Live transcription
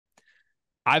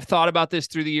I've thought about this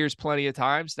through the years plenty of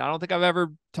times, and I don't think I've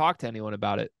ever talked to anyone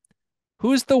about it.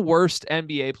 Who's the worst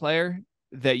NBA player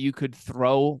that you could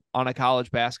throw on a college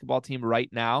basketball team right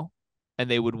now and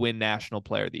they would win National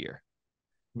Player of the Year?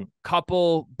 Hmm.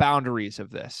 Couple boundaries of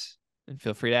this, and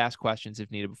feel free to ask questions if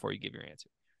needed before you give your answer.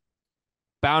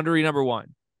 Boundary number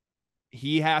one,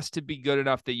 he has to be good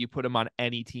enough that you put him on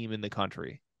any team in the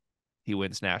country. He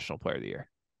wins National Player of the Year.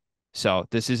 So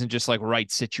this isn't just like right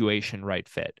situation, right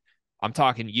fit. I'm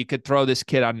talking you could throw this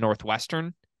kid on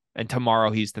Northwestern and tomorrow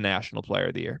he's the National Player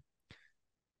of the Year.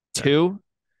 Okay. Two,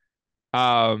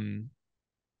 um,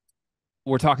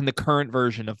 we're talking the current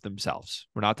version of themselves.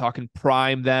 We're not talking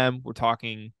prime them. We're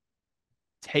talking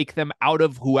take them out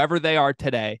of whoever they are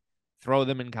today, throw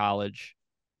them in college.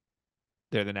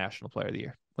 They're the National Player of the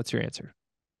Year. What's your answer?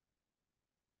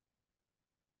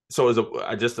 So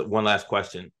just one last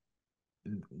question.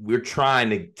 We're trying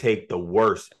to take the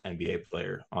worst NBA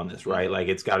player on this, Mm-hmm. right? Like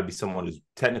it's got to be someone who's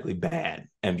technically bad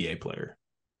NBA player.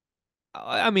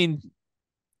 I mean,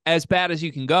 as bad as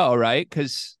you can go, right?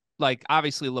 Because like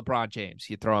obviously LeBron James,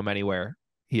 you throw him anywhere,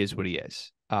 he is what he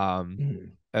is.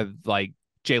 Mm. Like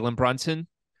Jalen Brunson,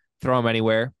 throw him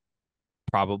anywhere,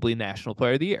 probably National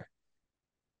Player of the Year.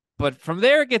 But from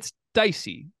there, it gets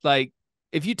dicey. Like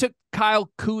if you took Kyle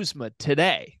Kuzma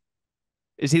today,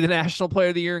 is he the National Player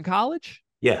of the Year in college?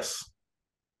 Yes.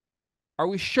 Are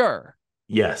we sure?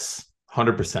 Yes.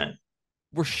 100%.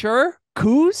 We're sure?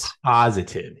 Kuz?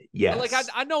 Positive. Like I, Yes.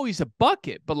 I know he's a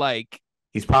bucket, but like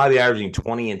He's probably averaging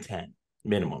 20 and 10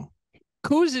 minimum.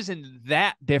 Kuz isn't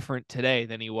that different today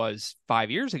than he was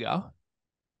 5 years ago.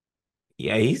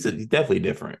 Yeah, he's definitely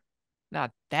different.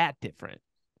 Not that different.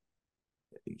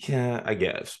 Yeah, I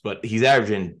guess. But he's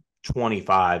averaging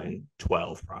 25 and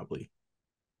 12 probably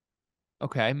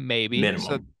Okay, maybe. So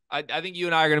minimum. I think you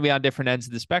and I are going to be on different ends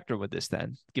of the spectrum with this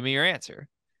then. Give me your answer.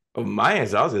 Oh, my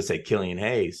answer, I was going to say Killian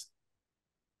Hayes.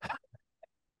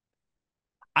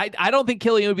 I don't think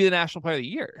Killian would be the National Player of the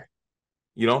Year.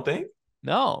 You don't think?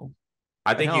 No,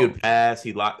 I I think he don't. would pass.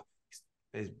 He locked.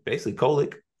 He's basically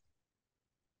Kolik.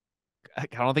 I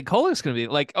don't think Kolek's going to be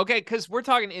like, okay, because we're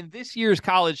talking in this year's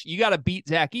college, you got to beat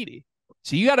Zach Edey.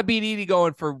 So you got to beat Edey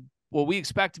going for what we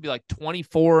expect to be like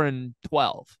 24 and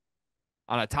 12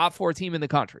 on a top four team in the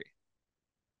country.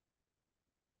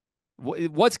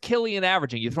 What's Killian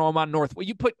averaging? You throw him on North.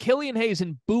 You put Killian Hayes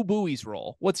in Boo Booey's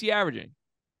role. What's he averaging?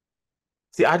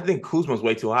 See, I think Kuzma's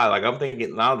way too high. Like I'm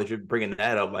thinking now that you're bringing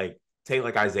that up, like take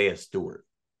like Isaiah Stewart.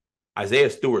 Isaiah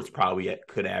Stewart's probably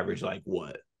could average like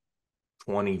what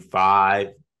 25,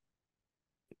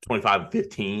 25,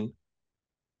 15.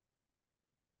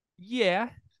 Yeah.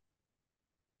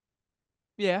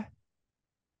 Yeah.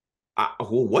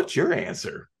 Well, what's your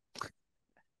answer?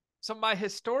 So my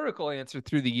historical answer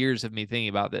through the years of me thinking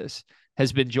about this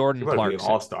has been Jordan You're about to be an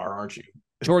Clarkson. all-star, aren't you?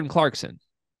 Jordan Clarkson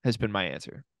has been my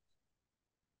answer.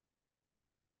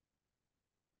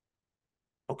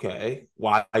 Okay.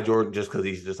 Why Jordan? Just because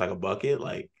he's just like a bucket?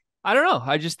 Like, I don't know.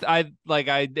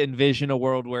 I envision a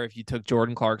world where if you took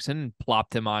Jordan Clarkson and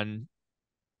plopped him on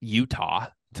Utah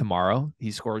tomorrow,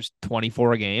 he scores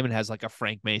 24 a game and has like a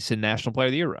Frank Mason National Player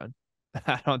of the Year run.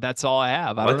 I don't That's all I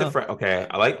have. I I like don't the know. Frank. Okay,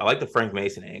 I like the Frank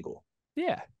Mason angle.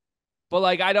 Yeah. But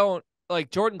like I don't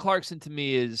like Jordan Clarkson to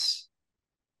me is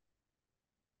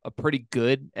a pretty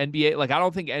good NBA. Like I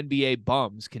don't think NBA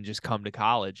bums can just come to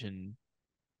college and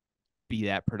be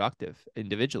that productive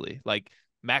individually. Like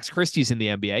Max Christie's in the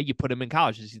NBA. You put him in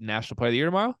college. Is he the National Player of the Year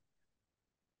tomorrow?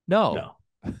 No,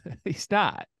 No. he's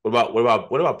not. What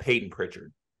about Peyton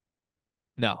Pritchard?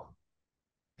 No.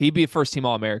 He'd be a first team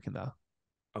All American, though,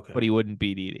 but Okay. he wouldn't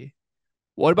beat Edie.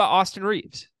 What about Austin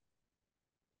Reeves?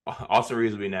 Austin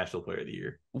Reeves would be National Player of the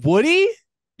Year. Would he?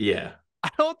 Yeah, I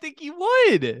don't think he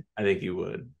would. I think he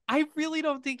would. I really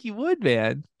don't think he would,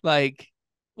 man. Like,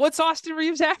 what's Austin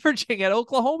Reeves averaging at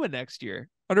Oklahoma next year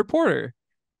under Porter?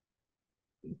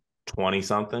 20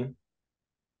 something.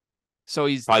 So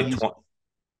he's Probably he's 20,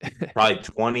 probably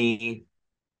 20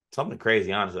 something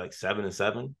crazy, honestly, like 7 and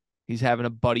 7. he's having a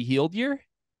Buddy Hield year.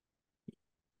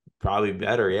 Probably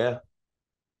better, yeah.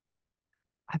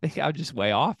 I think I'll just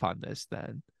way off on this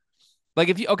then. Like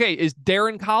if you okay, is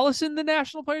Darren Collison the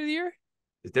National Player of the Year?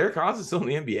 Is Derek Collins still in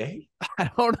the NBA?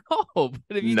 I don't know,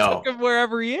 but if you took No. him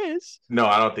wherever he is, No,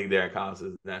 I don't think Derek Collins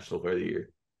is National Player of the Year.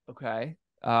 okay.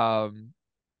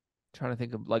 Trying to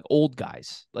think of like old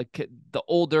guys, like the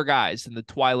older guys in the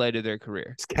twilight of their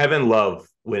career. Does Kevin Love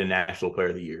win a National Player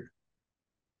of the Year?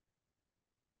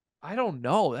 I don't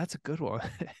know. That's a good one.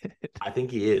 I think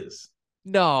he is.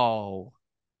 No.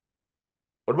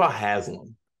 What about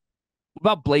Haslam? What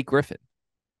about Blake Griffin?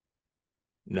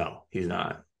 No, he's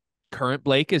not. Current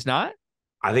Blake is not.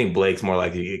 I think Blake's more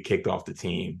likely to get kicked off the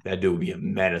team. That dude would be a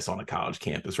menace on a college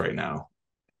campus right now.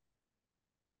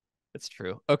 That's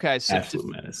true. Okay, so Absolute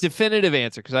menace. definitive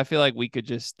answer, because I feel like we could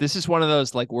just. This is one of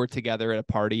those like we're together at a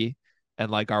party,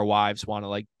 and like our wives want to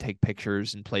like take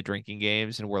pictures and play drinking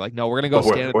games, and we're like, no, we're gonna go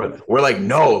But stand. we're like,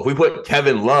 no, if we put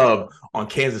Kevin Love on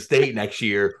Kansas State next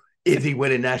year, is he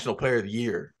winning National Player of the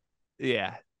Year?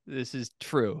 Yeah, this is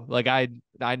true. Like I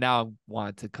now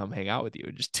want to come hang out with you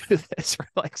and just do this for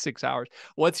like 6 hours.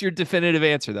 What's your definitive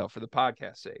answer though, for the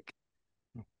podcast sake?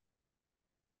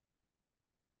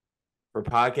 For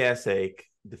podcast sake,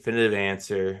 definitive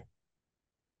answer.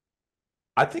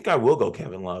 I think I will go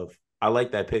Kevin Love. I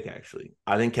like that pick actually.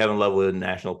 I think Kevin Love will win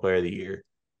National Player of the Year.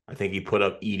 I think he put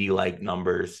up Edie like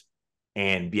numbers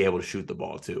and be able to shoot the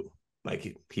ball too.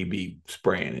 Like he'd be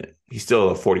spraying it. He's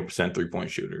still a 40% 3-point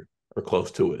shooter or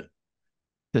close to it.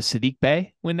 Does Sadiq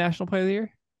Bey win National Player of the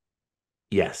Year?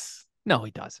 Yes. No,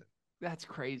 he doesn't. That's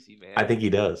crazy, I man. think he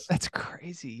does. That's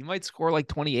crazy. He might score like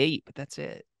 28, but that's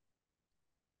it.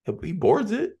 He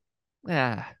boards it.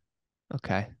 Yeah.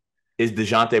 Okay. Is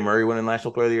DeJounte Murray winning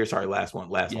National Player of the Year? Sorry, last one.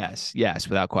 Yes,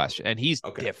 without question. And he's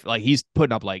Okay. like he's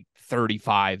putting up like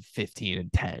 35, 15,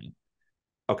 and 10.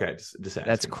 Okay, just asking.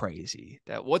 That's crazy.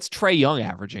 What's Trae Young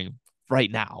averaging right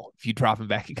now if you drop him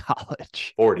back in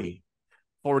college? 40.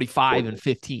 45 40. and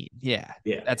 15. Yeah.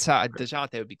 Yeah. That's how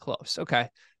DeJounte would be close. Okay.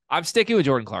 I'm sticking with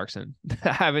Jordan Clarkson.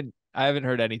 I haven't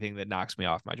heard anything that knocks me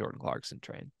off my Jordan Clarkson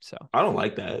train. So I don't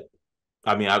like that.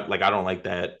 I mean, I don't like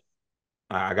that.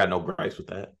 I got no gripes with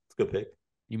that. It's a good pick.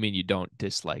 you mean you don't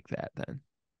dislike that then?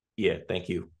 Yeah, thank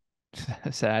you. I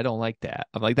said I don't like that.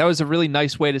 I'm like, that was a really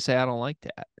nice way to say I don't like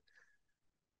that.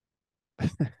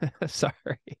 Sorry.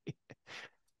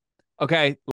 Okay.